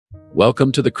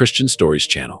Welcome to the Christian Stories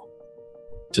channel.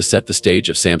 To set the stage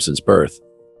of Samson's birth,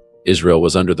 Israel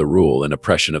was under the rule and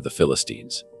oppression of the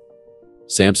Philistines.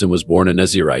 Samson was born a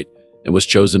Nazirite and was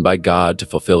chosen by God to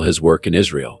fulfill his work in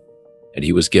Israel, and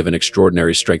he was given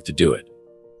extraordinary strength to do it.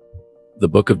 The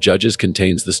book of Judges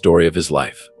contains the story of his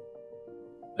life.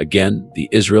 Again, the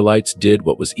Israelites did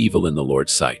what was evil in the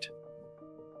Lord's sight.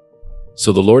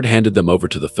 So the Lord handed them over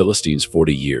to the Philistines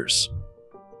 40 years.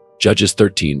 Judges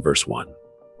 13 verse 1.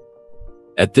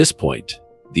 At this point,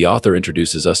 the author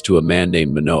introduces us to a man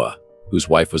named Manoah, whose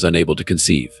wife was unable to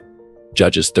conceive.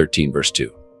 Judges 13 verse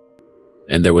 2.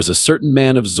 And there was a certain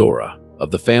man of Zorah,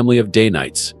 of the family of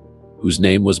Danites, whose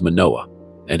name was Manoah,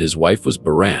 and his wife was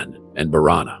Baran and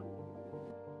Barana.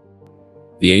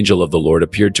 The angel of the Lord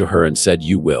appeared to her and said,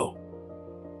 "You will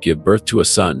give birth to a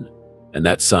son, and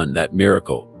that son, that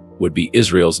miracle, would be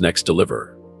Israel's next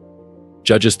deliverer."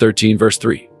 Judges 13 verse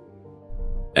 3.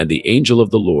 And the angel of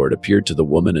the Lord appeared to the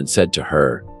woman and said to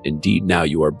her, "Indeed, now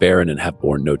you are barren and have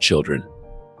borne no children,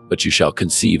 but you shall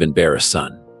conceive and bear a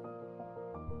son."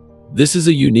 This is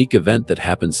a unique event that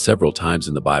happens several times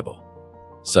in the Bible,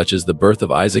 such as the birth of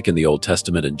Isaac in the Old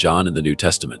Testament and John in the New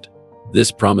Testament.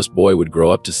 This promised boy would grow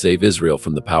up to save Israel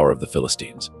from the power of the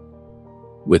Philistines.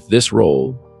 With this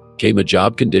role came a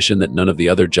job condition that none of the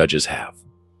other judges have.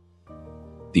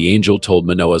 The angel told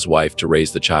Manoah's wife to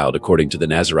raise the child according to the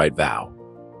Nazirite vow.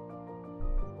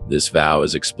 This vow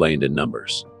is explained in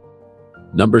Numbers.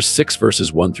 Numbers 6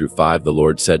 verses 1 through 5, the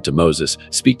Lord said to Moses,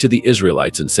 "Speak to the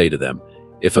Israelites and say to them,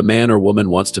 if a man or woman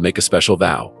wants to make a special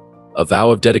vow, a vow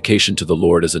of dedication to the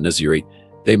Lord as a Nazirite,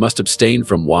 they must abstain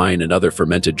from wine and other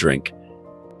fermented drink,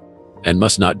 and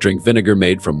must not drink vinegar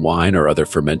made from wine or other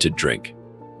fermented drink.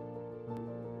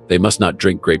 They must not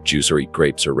drink grape juice or eat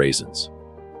grapes or raisins.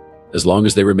 As long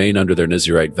as they remain under their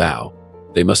Nazirite vow,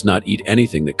 they must not eat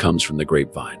anything that comes from the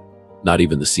grapevine, not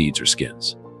even the seeds or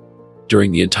skins.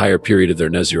 During the entire period of their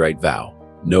Nazirite vow,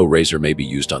 no razor may be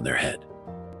used on their head.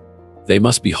 They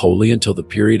must be holy until the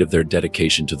period of their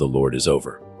dedication to the Lord is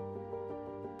over.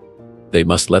 They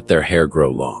must let their hair grow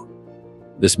long."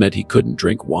 This meant he couldn't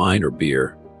drink wine or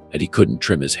beer, and he couldn't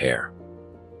trim his hair.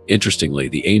 Interestingly,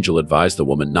 the angel advised the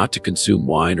woman not to consume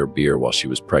wine or beer while she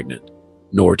was pregnant,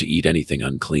 nor to eat anything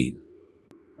unclean.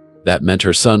 That meant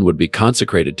her son would be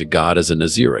consecrated to God as a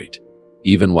Nazirite,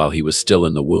 even while he was still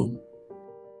in the womb.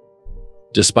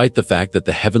 Despite the fact that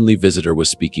the heavenly visitor was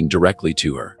speaking directly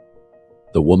to her,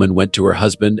 the woman went to her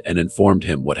husband and informed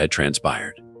him what had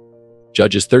transpired.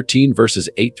 Judges 13 verses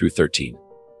 8 through 13.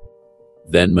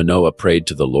 Then Manoah prayed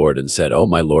to the Lord and said, "O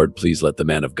my Lord, please let the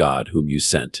man of God whom you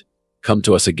sent come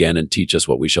to us again and teach us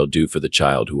what we shall do for the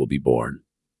child who will be born."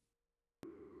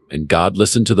 And God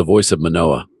listened to the voice of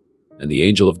Manoah, and the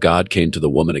angel of God came to the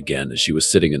woman again as she was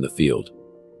sitting in the field.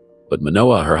 But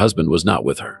Manoah, her husband, was not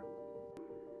with her.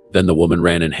 Then the woman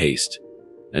ran in haste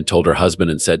and told her husband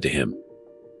and said to him,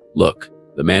 "Look,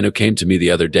 the man who came to me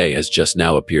the other day has just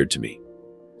now appeared to me."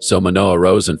 So Manoah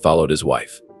rose and followed his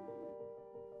wife.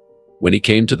 When he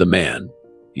came to the man,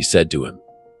 he said to him,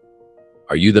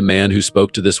 "Are you the man who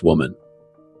spoke to this woman?"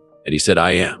 And he said,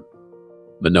 "I am."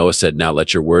 Manoah said, "Now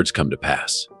let your words come to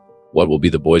pass. What will be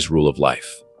the boy's rule of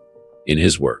life in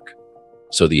his work?"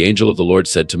 So the angel of the Lord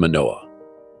said to Manoah,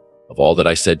 "Of all that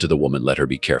I said to the woman, let her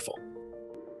be careful.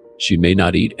 She may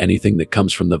not eat anything that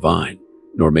comes from the vine,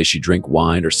 nor may she drink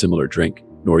wine or similar drink,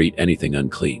 nor eat anything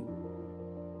unclean.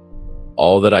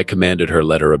 All that I commanded her,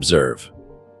 let her observe."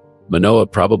 Manoah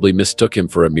probably mistook him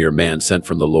for a mere man sent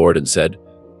from the Lord and said,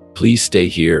 "Please stay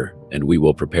here, and we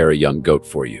will prepare a young goat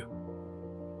for you."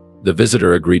 The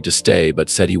visitor agreed to stay, but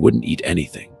said he wouldn't eat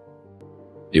anything.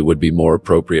 It would be more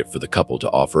appropriate for the couple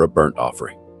to offer a burnt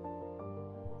offering.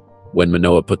 When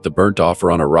Manoah put the burnt offer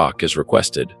on a rock as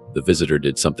requested, the visitor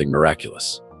did something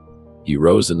miraculous. He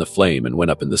rose in the flame and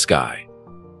went up in the sky.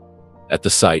 At the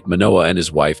sight, Manoah and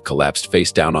his wife collapsed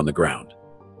face down on the ground.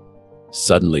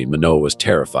 Suddenly, Manoah was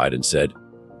terrified and said,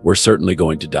 "We're certainly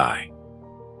going to die,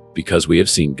 because we have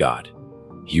seen God."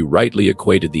 He rightly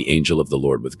equated the angel of the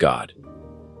Lord with God.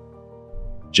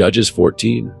 Judges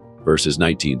 14, verses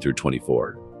 19 through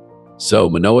 24. So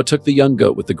Manoah took the young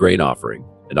goat with the grain offering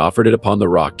and offered it upon the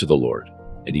rock to the Lord.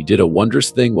 And he did a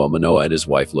wondrous thing while Manoah and his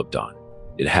wife looked on.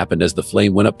 It happened as the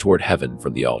flame went up toward heaven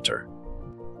from the altar.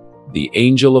 The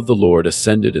angel of the Lord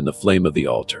ascended in the flame of the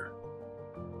altar.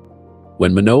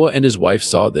 When Manoah and his wife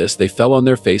saw this, they fell on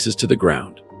their faces to the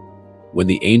ground. When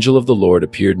the angel of the Lord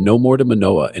appeared no more to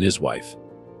Manoah and his wife,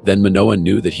 then Manoah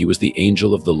knew that he was the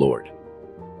angel of the Lord.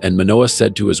 And Manoah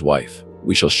said to his wife,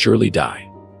 "We shall surely die,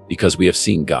 because we have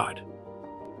seen God."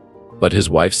 But his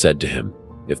wife said to him,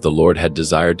 "If the Lord had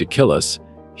desired to kill us,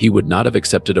 He would not have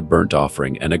accepted a burnt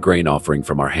offering and a grain offering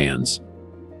from our hands,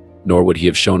 nor would he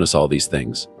have shown us all these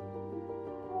things,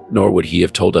 nor would he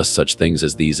have told us such things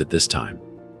as these at this time.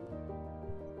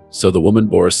 So the woman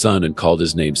bore a son and called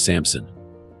his name Samson,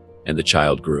 and the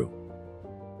child grew,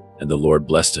 and the Lord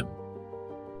blessed him.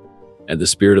 And the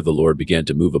Spirit of the Lord began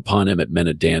to move upon him at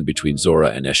Menadan between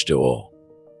Zorah and Eshtaol.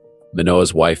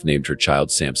 Manoah's wife named her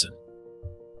child Samson.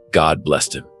 God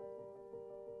blessed him.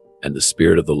 And the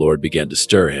Spirit of the Lord began to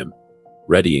stir him,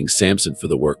 readying Samson for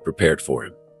the work prepared for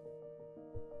him.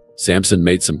 Samson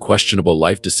made some questionable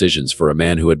life decisions for a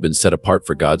man who had been set apart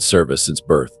for God's service since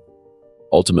birth,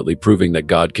 ultimately proving that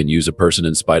God can use a person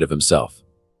in spite of himself.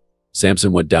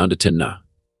 Samson went down to Timnah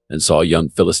and saw a young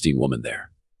Philistine woman there.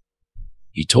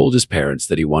 He told his parents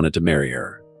that he wanted to marry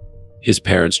her. His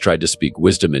parents tried to speak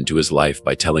wisdom into his life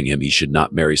by telling him he should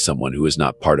not marry someone who is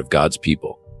not part of God's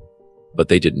people. But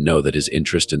they didn't know that his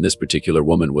interest in this particular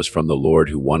woman was from the Lord,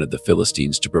 who wanted the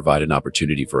Philistines to provide an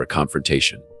opportunity for a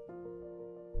confrontation.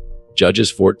 Judges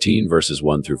 14 verses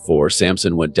 1 through 4.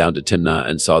 Samson went down to Timnah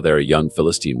and saw there a young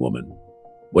Philistine woman.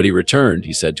 When he returned,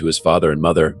 he said to his father and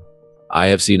mother, "I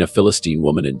have seen a Philistine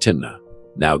woman in Timnah.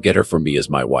 Now get her for me as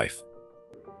my wife."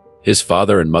 His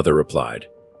father and mother replied,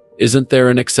 "Isn't there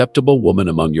an acceptable woman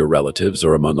among your relatives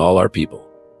or among all our people?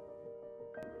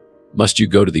 Must you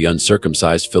go to the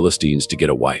uncircumcised Philistines to get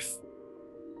a wife?"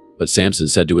 But Samson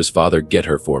said to his father, "Get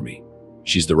her for me.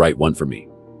 She's the right one for me."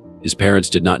 His parents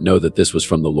did not know that this was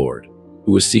from the Lord,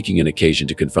 who was seeking an occasion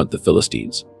to confront the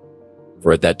Philistines,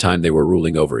 for at that time they were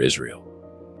ruling over Israel.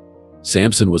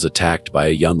 Samson was attacked by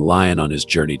a young lion on his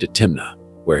journey to Timnah,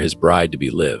 where his bride to be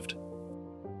lived.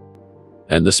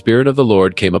 And the Spirit of the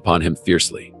Lord came upon him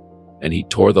fiercely, and he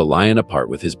tore the lion apart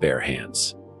with his bare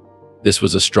hands. This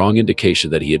was a strong indication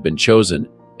that he had been chosen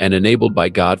and enabled by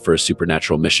God for a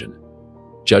supernatural mission.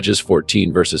 Judges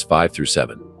 14 verses 5 through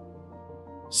 7.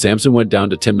 Samson went down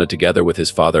to Timnah together with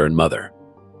his father and mother.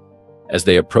 As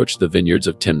they approached the vineyards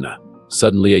of Timnah,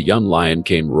 suddenly a young lion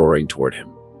came roaring toward him.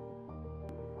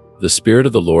 The Spirit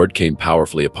of the Lord came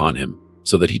powerfully upon him,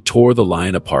 so that he tore the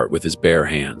lion apart with his bare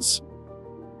hands,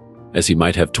 as he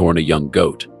might have torn a young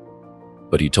goat.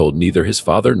 But he told neither his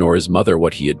father nor his mother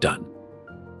what he had done.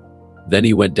 Then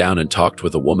he went down and talked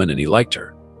with a woman, and he liked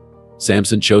her.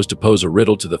 Samson chose to pose a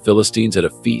riddle to the Philistines at a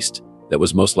feast that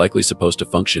was most likely supposed to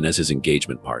function as his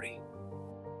engagement party.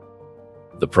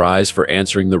 The prize for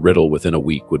answering the riddle within a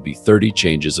week would be 30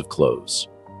 changes of clothes.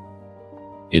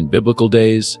 In biblical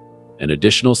days, an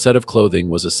additional set of clothing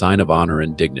was a sign of honor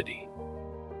and dignity.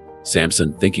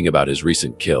 Samson, thinking about his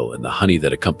recent kill and the honey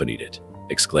that accompanied it,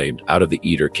 exclaimed, "Out of the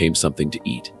eater came something to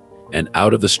eat, and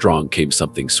out of the strong came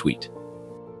something sweet."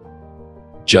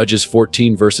 Judges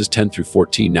 14 verses 10 through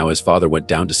 14. Now his father went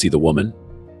down to see the woman,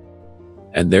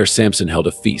 and there Samson held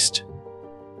a feast,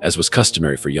 as was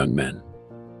customary for young men.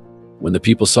 When the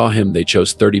people saw him, they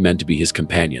chose 30 men to be his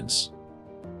companions.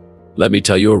 "Let me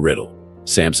tell you a riddle,"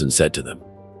 Samson said to them.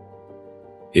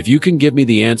 "If you can give me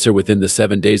the answer within the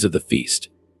 7 days of the feast,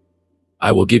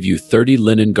 I will give you 30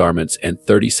 linen garments and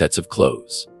 30 sets of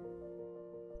clothes.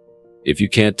 If you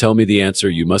can't tell me the answer,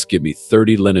 you must give me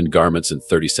 30 linen garments and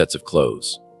 30 sets of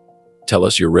clothes." "Tell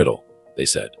us your riddle," they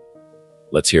said.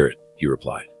 "Let's hear it," he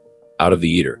replied. "Out of the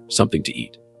eater, something to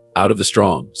eat. Out of the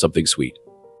strong, something sweet."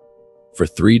 For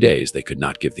 3 days they could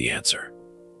not give the answer.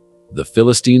 The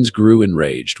Philistines grew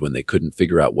enraged when they couldn't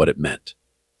figure out what it meant.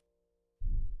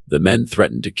 The men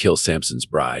threatened to kill Samson's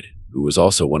bride, who was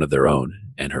also one of their own,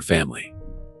 and her family,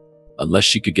 unless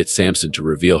she could get Samson to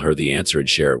reveal her the answer and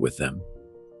share it with them.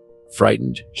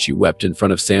 Frightened, she wept in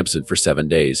front of Samson for 7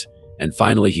 days, and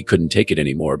finally he couldn't take it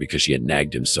anymore because she had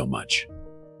nagged him so much.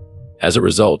 As a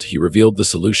result, he revealed the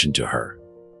solution to her.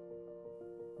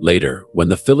 Later, when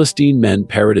the Philistine men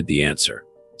parroted the answer,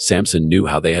 Samson knew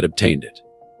how they had obtained it.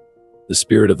 The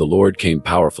Spirit of the Lord came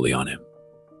powerfully on him,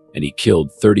 and he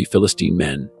killed 30 Philistine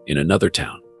men in another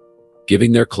town,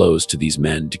 giving their clothes to these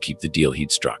men to keep the deal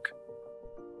he'd struck.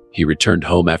 He returned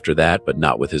home after that, but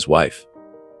not with his wife.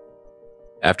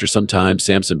 After some time,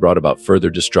 Samson brought about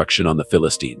further destruction on the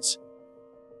Philistines.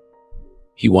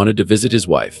 He wanted to visit his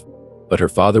wife, but her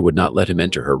father would not let him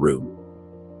enter her room.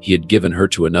 He had given her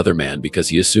to another man because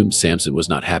he assumed Samson was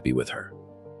not happy with her.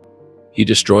 He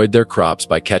destroyed their crops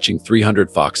by catching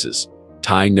 300 foxes,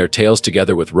 tying their tails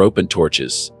together with rope and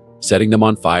torches, setting them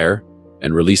on fire,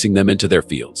 and releasing them into their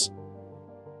fields.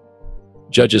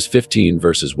 Judges 15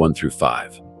 verses 1 through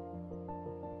 5.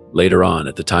 Later on,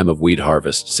 at the time of wheat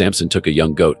harvest, Samson took a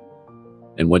young goat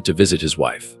and went to visit his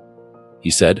wife. He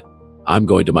said, "I'm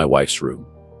going to my wife's room."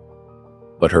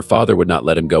 But her father would not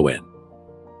let him go in.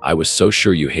 "I was so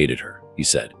sure you hated her," he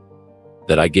said.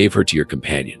 that I gave her to your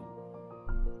companion.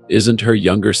 Isn't her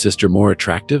younger sister more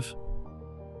attractive?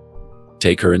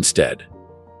 Take her instead."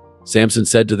 Samson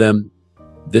said to them,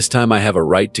 "This time I have a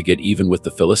right to get even with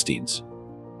the Philistines.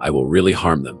 I will really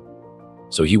harm them."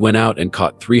 So he went out and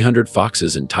caught 300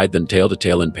 foxes and tied them tail to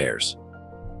tail in pairs.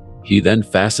 He then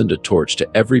fastened a torch to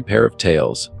every pair of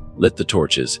tails, lit the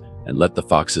torches, and let the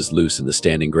foxes loose in the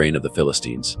standing grain of the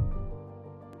Philistines.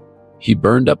 He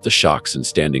burned up the shocks and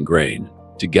standing grain,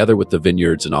 together with the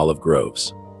vineyards and olive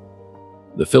groves.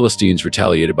 The Philistines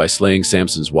retaliated by slaying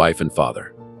Samson's wife and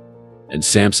father. And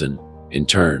Samson, in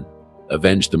turn,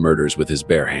 avenged the murders with his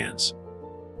bare hands.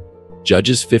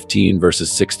 Judges 15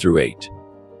 verses 6 through 8.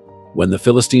 When the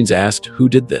Philistines asked who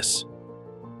did this,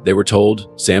 they were told,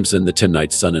 Samson the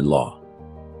Timnite's son-in-law,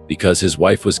 because his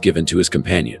wife was given to his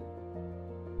companion.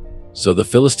 So the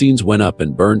Philistines went up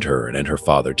and burned her and her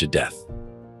father to death.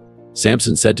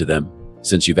 Samson said to them,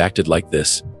 "Since you've acted like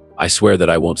this, I swear that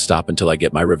I won't stop until I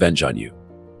get my revenge on you."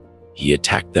 He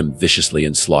attacked them viciously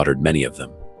and slaughtered many of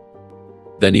them.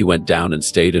 Then he went down and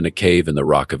stayed in a cave in the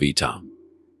rock of Etam.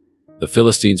 The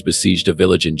Philistines besieged a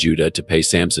village in Judah to pay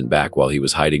Samson back while he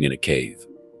was hiding in a cave.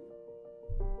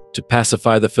 To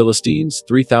pacify the Philistines,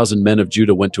 3,000 men of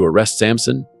Judah went to arrest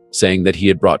Samson, saying that he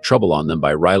had brought trouble on them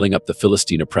by riling up the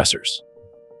Philistine oppressors.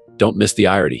 Don't miss the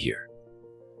irony here.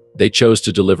 They chose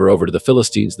to deliver over to the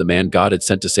Philistines the man God had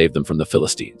sent to save them from the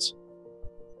Philistines.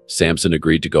 Samson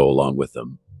agreed to go along with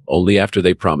them, only after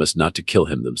they promised not to kill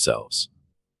him themselves.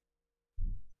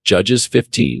 Judges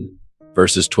 15,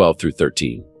 verses 12 through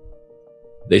 13.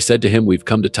 They said to him, "We've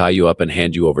come to tie you up and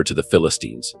hand you over to the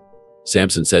Philistines."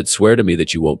 Samson said, "Swear to me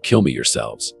that you won't kill me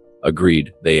yourselves."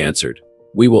 "Agreed," they answered.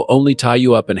 "We will only tie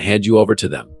you up and hand you over to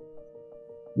them.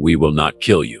 We will not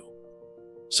kill you."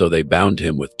 So they bound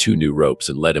him with 2 new ropes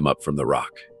and led him up from the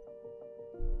rock.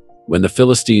 When the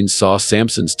Philistines saw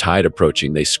Samson's tide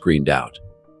approaching, they screamed out.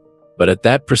 But at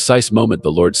that precise moment,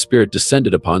 the Lord's Spirit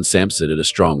descended upon Samson in a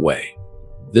strong way.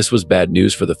 This was bad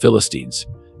news for the Philistines.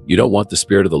 You don't want the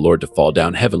Spirit of the Lord to fall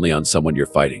down heavenly on someone you're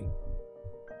fighting.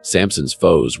 Samson's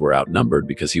foes were outnumbered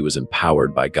because he was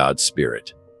empowered by God's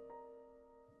Spirit.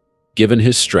 Given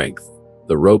his strength,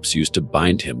 the ropes used to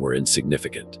bind him were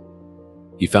insignificant.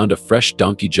 He found a fresh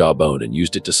donkey jawbone and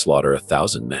used it to slaughter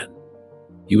 1,000 men.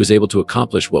 He was able to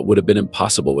accomplish what would have been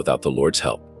impossible without the Lord's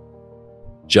help.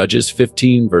 Judges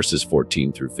 15 verses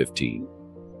 14 through 15.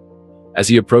 As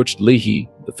he approached Lehi,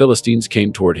 the Philistines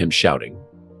came toward him shouting.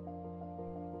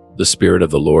 The Spirit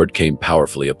of the Lord came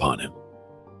powerfully upon him.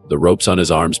 The ropes on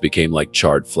his arms became like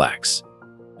charred flax,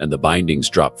 and the bindings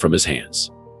dropped from his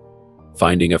hands.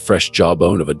 Finding a fresh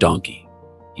jawbone of a donkey,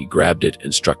 he grabbed it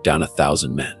and struck down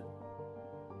 1,000 men.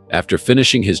 After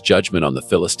finishing his judgment on the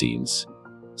Philistines,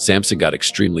 Samson got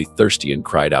extremely thirsty and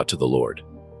cried out to the Lord.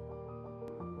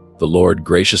 The Lord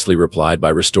graciously replied by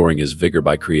restoring his vigor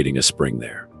by creating a spring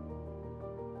there.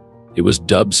 It was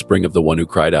dubbed Spring of the One Who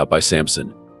Cried Out by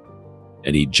Samson,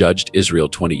 and he judged Israel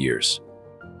 20 years.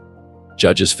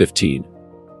 Judges 15,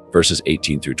 verses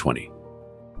 18 through 20.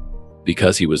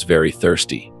 Because he was very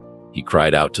thirsty, he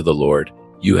cried out to the Lord,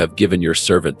 "You have given your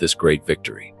servant this great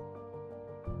victory.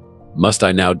 Must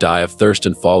I now die of thirst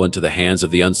and fall into the hands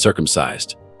of the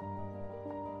uncircumcised?"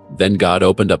 Then God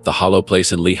opened up the hollow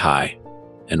place in Lehi,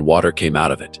 and water came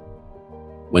out of it.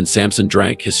 When Samson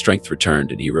drank, his strength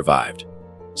returned and he revived.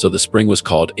 So the spring was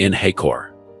called En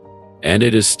Hakor, and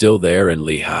it is still there in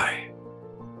Lehi.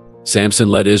 Samson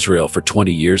led Israel for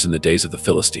 20 years in the days of the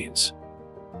Philistines.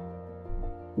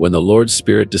 When the Lord's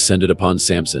Spirit descended upon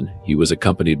Samson, he was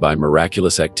accompanied by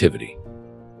miraculous activity.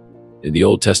 In the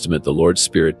Old Testament, the Lord's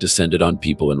Spirit descended on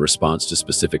people in response to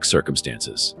specific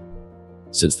circumstances.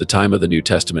 Since the time of the New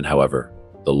Testament, however,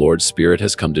 the Lord's Spirit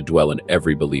has come to dwell in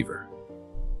every believer.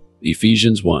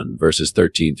 Ephesians 1, verses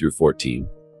 13 through 14.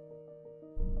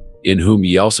 In whom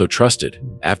ye also trusted,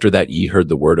 after that ye heard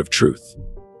the word of truth,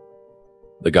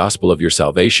 the gospel of your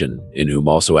salvation, in whom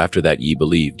also after that ye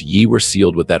believed, ye were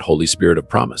sealed with that Holy Spirit of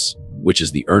promise, which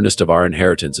is the earnest of our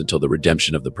inheritance until the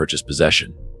redemption of the purchased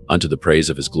possession, unto the praise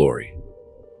of his glory.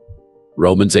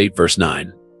 Romans 8, verse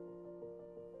 9.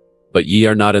 But ye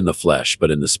are not in the flesh,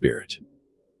 but in the Spirit.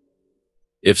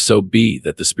 If so be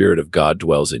that the Spirit of God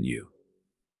dwells in you.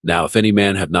 Now if any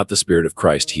man have not the Spirit of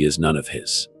Christ, he is none of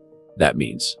his. That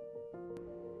means,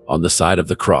 on the side of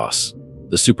the cross,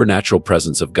 the supernatural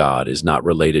presence of God is not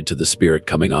related to the Spirit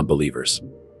coming on believers,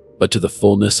 but to the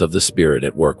fullness of the Spirit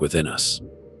at work within us.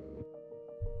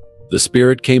 The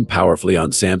Spirit came powerfully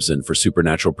on Samson for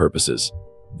supernatural purposes.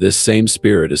 This same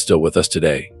Spirit is still with us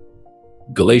today.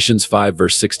 Galatians 5,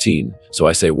 verse 16, so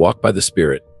I say, walk by the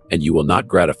Spirit, and you will not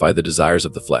gratify the desires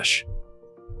of the flesh.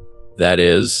 That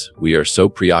is, we are so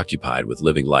preoccupied with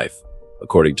living life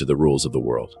according to the rules of the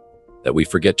world that we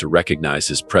forget to recognize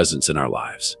His presence in our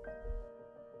lives.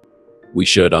 We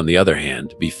should, on the other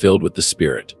hand, be filled with the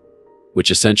Spirit,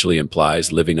 which essentially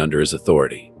implies living under His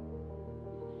authority.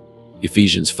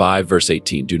 Ephesians 5 verse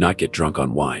 18, do not get drunk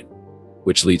on wine,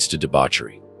 which leads to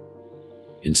debauchery.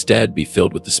 Instead, be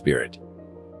filled with the Spirit.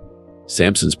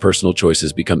 Samson's personal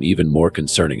choices become even more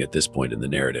concerning at this point in the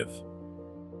narrative.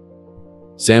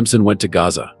 Samson went to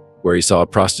Gaza, where he saw a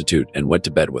prostitute and went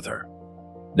to bed with her.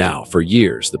 Now, for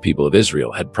years, the people of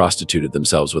Israel had prostituted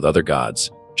themselves with other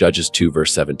gods, Judges 2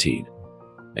 verse 17.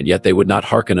 And yet they would not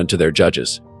hearken unto their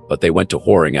judges, but they went to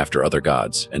whoring after other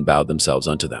gods and bowed themselves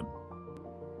unto them.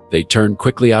 They turned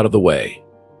quickly out of the way,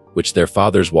 which their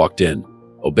fathers walked in,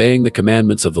 obeying the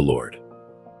commandments of the Lord.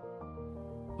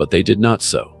 But they did not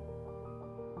so.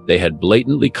 They had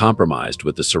blatantly compromised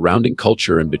with the surrounding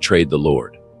culture and betrayed the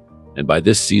Lord. And by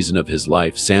this season of his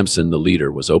life, Samson, the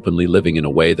leader, was openly living in a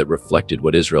way that reflected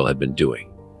what Israel had been doing.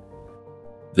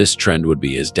 This trend would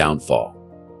be his downfall.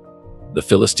 The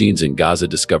Philistines in Gaza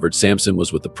discovered Samson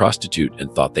was with the prostitute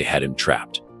and thought they had him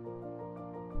trapped.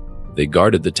 They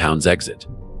guarded the town's exit.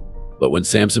 But when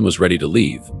Samson was ready to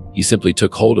leave, he simply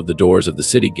took hold of the doors of the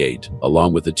city gate,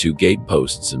 along with the 2 gate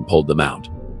posts, and pulled them out.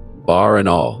 Bar and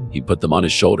all, he put them on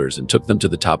his shoulders and took them to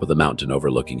the top of the mountain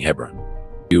overlooking Hebron.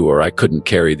 You or I couldn't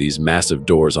carry these massive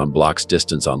doors on blocks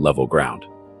distance on level ground.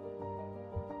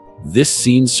 This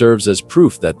scene serves as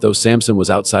proof that though Samson was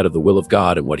outside of the will of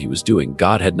God and what he was doing,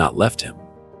 God had not left him.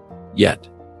 Yet,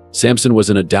 Samson was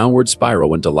in a downward spiral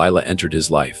when Delilah entered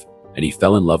his life, and he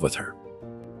fell in love with her.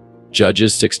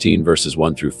 Judges 16 verses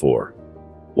 1 through 4.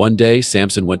 One day,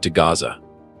 Samson went to Gaza,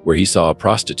 where he saw a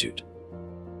prostitute.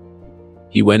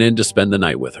 He went in to spend the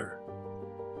night with her.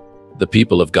 The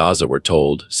people of Gaza were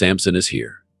told, Samson is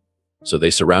here. So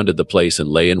they surrounded the place and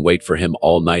lay in wait for him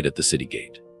all night at the city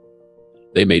gate.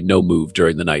 They made no move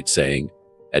during the night, saying,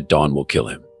 at dawn we'll kill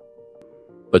him.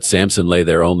 But Samson lay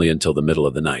there only until the middle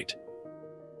of the night.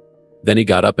 Then he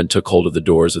got up and took hold of the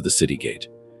doors of the city gate,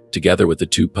 together with the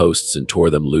 2 posts, and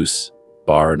tore them loose,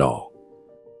 bar and all.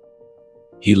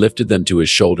 He lifted them to his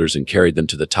shoulders and carried them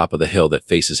to the top of the hill that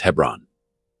faces Hebron.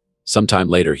 Sometime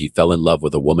later, he fell in love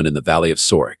with a woman in the valley of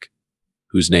Sorek,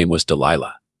 whose name was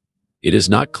Delilah. It is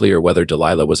not clear whether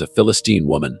Delilah was a Philistine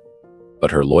woman, but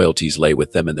her loyalties lay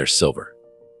with them and their silver.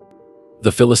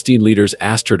 The Philistine leaders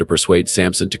asked her to persuade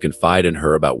Samson to confide in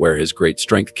her about where his great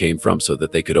strength came from so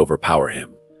that they could overpower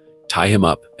him, tie him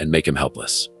up, and make him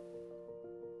helpless.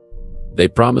 They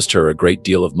promised her a great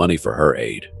deal of money for her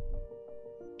aid.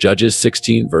 Judges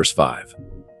 16 verse 5.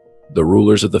 The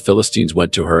rulers of the Philistines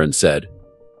went to her and said,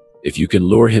 if you can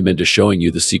lure him into showing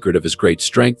you the secret of his great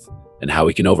strength and how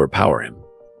we can overpower him,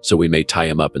 so we may tie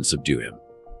him up and subdue him,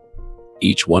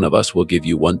 each one of us will give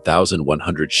you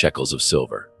 1,100 shekels of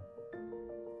silver.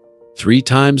 3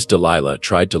 times Delilah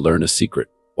tried to learn a secret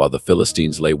while the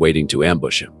Philistines lay waiting to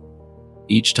ambush him.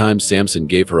 Each time Samson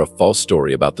gave her a false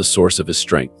story about the source of his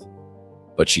strength,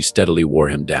 but she steadily wore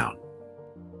him down.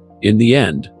 In the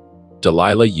end,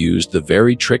 Delilah used the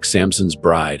very trick Samson's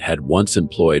bride had once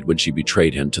employed when she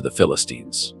betrayed him to the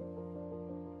Philistines.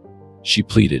 She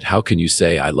pleaded, how can you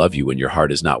say I love you when your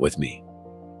heart is not with me?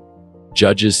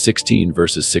 Judges 16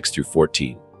 verses 6 through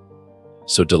 14.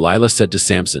 So Delilah said to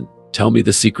Samson, tell me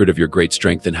the secret of your great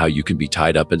strength and how you can be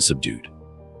tied up and subdued.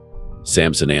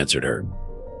 Samson answered her,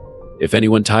 if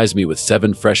anyone ties me with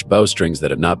 7 fresh bowstrings that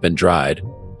have not been dried,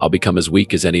 I'll become as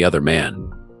weak as any other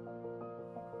man.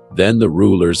 Then the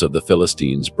rulers of the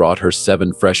Philistines brought her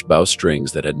 7 fresh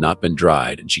bowstrings that had not been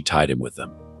dried, and she tied him with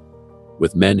them.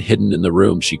 With men hidden in the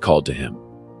room, she called to him,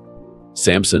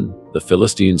 Samson, the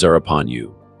Philistines are upon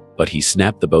you. But he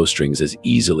snapped the bowstrings as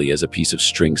easily as a piece of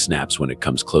string snaps when it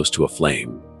comes close to a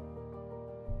flame.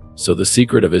 So the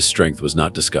secret of his strength was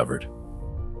not discovered.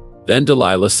 Then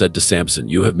Delilah said to Samson,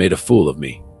 you have made a fool of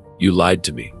me. You lied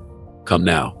to me. Come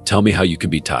now, tell me how you can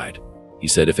be tied. He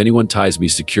said, if anyone ties me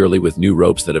securely with new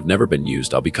ropes that have never been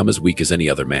used, I'll become as weak as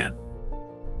any other man.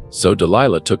 So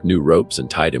Delilah took new ropes and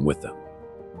tied him with them.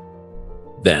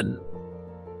 Then,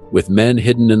 with men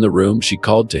hidden in the room, she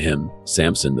called to him,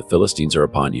 Samson, the Philistines are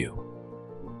upon you.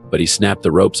 But he snapped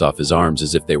the ropes off his arms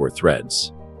as if they were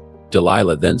threads.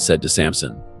 Delilah then said to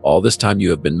Samson, all this time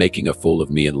you have been making a fool of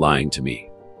me and lying to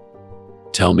me.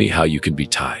 Tell me how you can be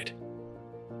tied.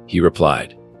 He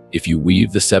replied, if you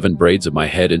weave the 7 braids of my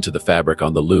head into the fabric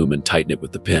on the loom and tighten it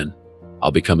with the pin, I'll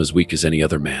become as weak as any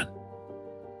other man.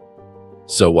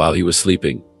 So while he was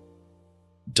sleeping,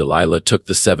 Delilah took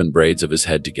the 7 braids of his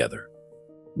head together,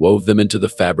 wove them into the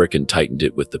fabric and tightened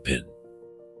it with the pin.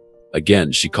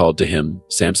 Again she called to him,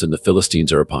 Samson, the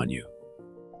Philistines are upon you.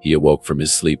 He awoke from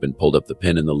his sleep and pulled up the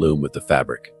pin in the loom with the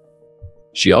fabric.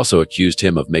 She also accused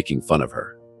him of making fun of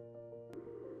her.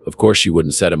 Of course, she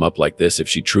wouldn't set him up like this if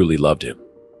she truly loved him.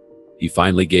 He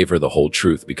finally gave her the whole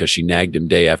truth because she nagged him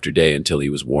day after day until he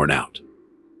was worn out.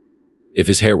 If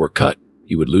his hair were cut,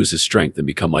 he would lose his strength and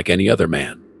become like any other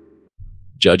man.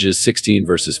 Judges 16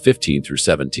 verses 15 through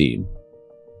 17.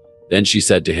 Then she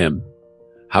said to him,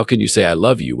 "How can you say I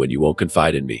love you when you won't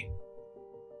confide in me?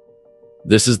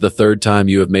 This is the third time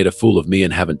you have made a fool of me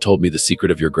and haven't told me the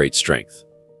secret of your great strength."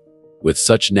 With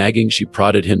such nagging, she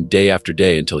prodded him day after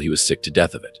day until he was sick to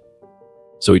death of it.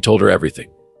 So he told her everything.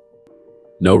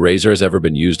 "No razor has ever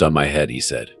been used on my head," he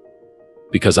said,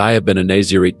 "because I have been a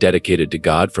Nazirite dedicated to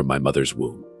God from my mother's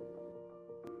womb.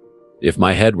 If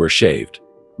my head were shaved,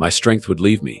 my strength would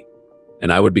leave me,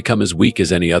 and I would become as weak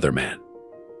as any other man."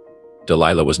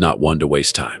 Delilah was not one to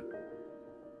waste time.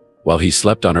 While he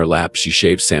slept on her lap, she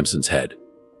shaved Samson's head.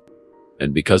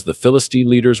 And because the Philistine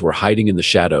leaders were hiding in the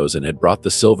shadows and had brought the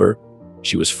silver,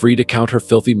 she was free to count her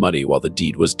filthy money while the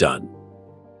deed was done.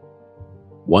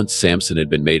 Once Samson had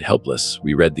been made helpless,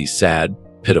 we read these sad,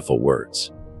 pitiful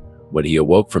words. When he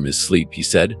awoke from his sleep, he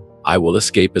said, "I will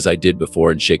escape as I did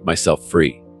before and shake myself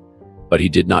free." But he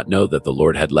did not know that the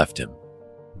Lord had left him.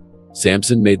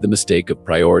 Samson made the mistake of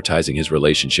prioritizing his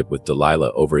relationship with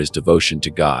Delilah over his devotion to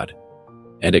God,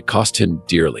 and it cost him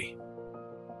dearly.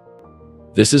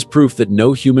 This is proof that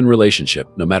no human relationship,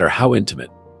 no matter how intimate,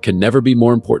 can never be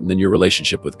more important than your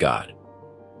relationship with God.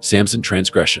 Samson's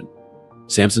transgression.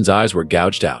 Samson's eyes were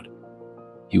gouged out.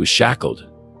 He was shackled,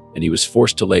 and he was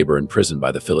forced to labor in prison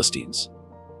by the Philistines.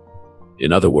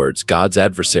 In other words, God's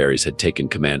adversaries had taken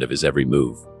command of his every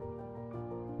move.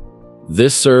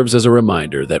 This serves as a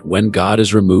reminder that when God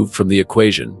is removed from the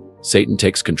equation, Satan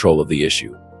takes control of the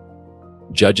issue.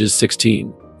 Judges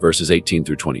 16, verses 18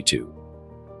 through 22.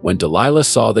 When Delilah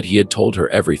saw that he had told her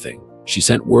everything, she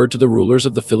sent word to the rulers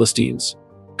of the Philistines,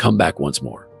 "Come back once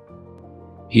more.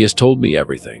 He has told me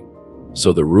everything."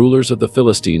 So the rulers of the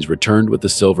Philistines returned with the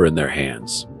silver in their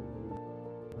hands.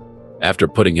 After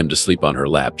putting him to sleep on her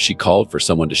lap, she called for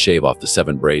someone to shave off the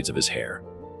 7 braids of his hair,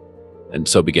 and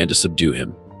so began to subdue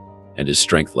him, and his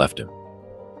strength left him.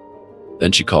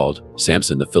 Then she called,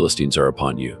 "Samson, the Philistines are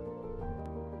upon you."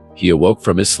 He awoke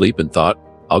from his sleep and thought,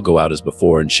 "I'll go out as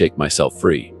before and shake myself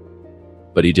free."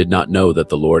 But he did not know that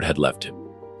the Lord had left him.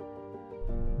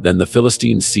 Then the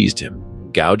Philistines seized him,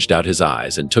 gouged out his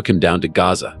eyes, and took him down to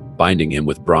Gaza, binding him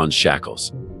with bronze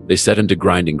shackles. They set him to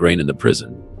grinding grain in the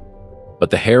prison. But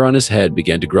the hair on his head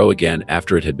began to grow again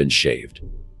after it had been shaved.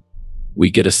 We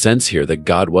get a sense here that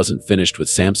God wasn't finished with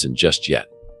Samson just yet.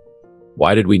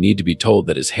 Why did we need to be told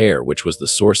that his hair, which was the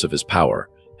source of his power,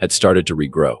 had started to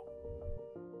regrow?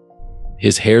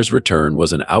 His hair's return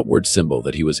was an outward symbol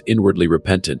that he was inwardly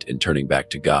repentant in turning back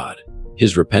to God.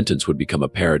 His repentance would become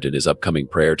apparent in his upcoming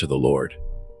prayer to the Lord.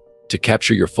 To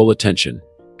capture your full attention,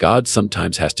 God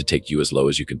sometimes has to take you as low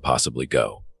as you can possibly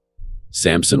go.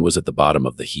 Samson was at the bottom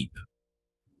of the heap.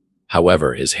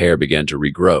 However, his hair began to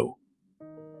regrow.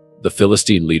 The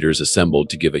Philistine leaders assembled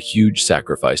to give a huge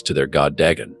sacrifice to their god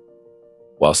Dagon.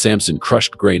 While Samson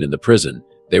crushed grain in the prison,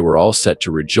 they were all set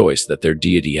to rejoice that their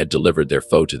deity had delivered their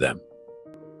foe to them.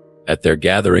 At their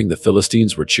gathering, the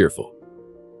Philistines were cheerful.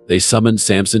 They summoned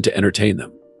Samson to entertain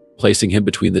them, placing him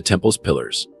between the temple's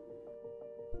pillars.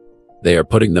 They are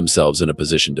putting themselves in a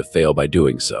position to fail by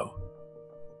doing so.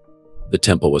 The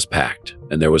temple was packed,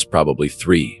 and there was probably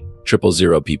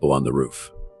 3,000 people on the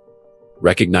roof.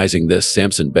 Recognizing this,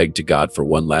 Samson begged to God for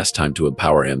one last time to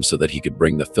empower him so that he could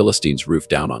bring the Philistines' roof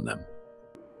down on them.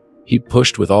 He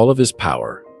pushed with all of his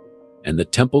power, and the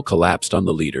temple collapsed on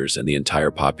the leaders and the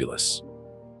entire populace.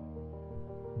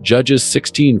 Judges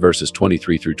 16 verses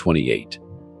 23 through 28.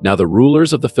 Now the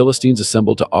rulers of the Philistines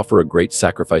assembled to offer a great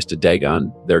sacrifice to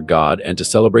Dagon, their god, and to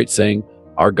celebrate, saying,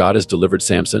 "Our God has delivered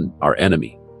Samson, our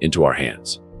enemy, into our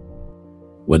hands."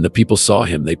 When the people saw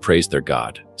him, they praised their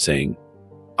God, saying,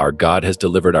 "Our God has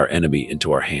delivered our enemy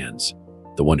into our hands,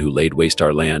 the one who laid waste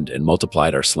our land and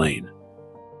multiplied our slain."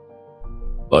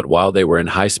 But while they were in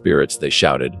high spirits, they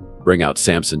shouted, "Bring out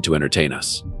Samson to entertain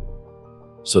us."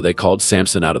 So they called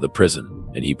Samson out of the prison,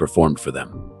 and he performed for them.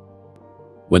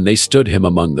 When they stood him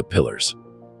among the pillars,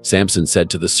 Samson said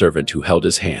to the servant who held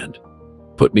his hand,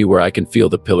 "Put me where I can feel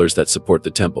the pillars that support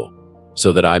the temple,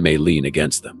 so that I may lean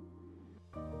against them."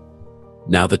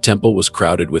 Now the temple was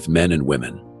crowded with men and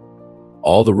women.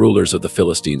 All the rulers of the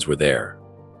Philistines were there,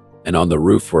 and on the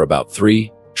roof were about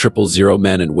 3,000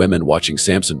 men and women watching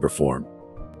Samson perform.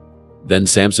 Then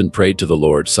Samson prayed to the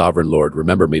Lord, "Sovereign Lord,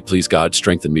 remember me, please God,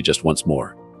 strengthen me just once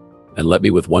more, and let me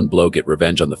with one blow get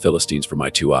revenge on the Philistines for my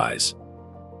 2 eyes."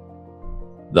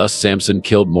 Thus, Samson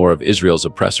killed more of Israel's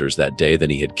oppressors that day than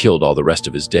he had killed all the rest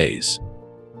of his days.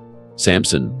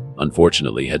 Samson,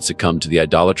 unfortunately, had succumbed to the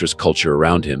idolatrous culture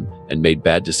around him and made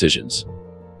bad decisions.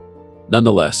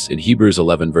 Nonetheless, in Hebrews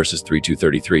 11 verses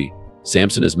 3-33,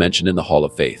 Samson is mentioned in the Hall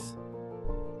of Faith,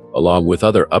 along with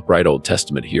other upright Old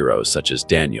Testament heroes such as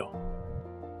Daniel.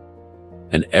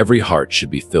 And every heart should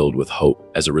be filled with hope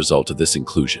as a result of this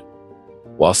inclusion.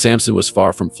 While Samson was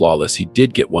far from flawless, he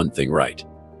did get one thing right.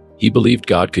 He believed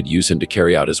God could use him to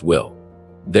carry out his will.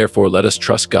 Therefore, let us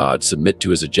trust God, submit to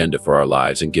his agenda for our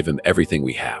lives, and give him everything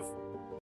we have.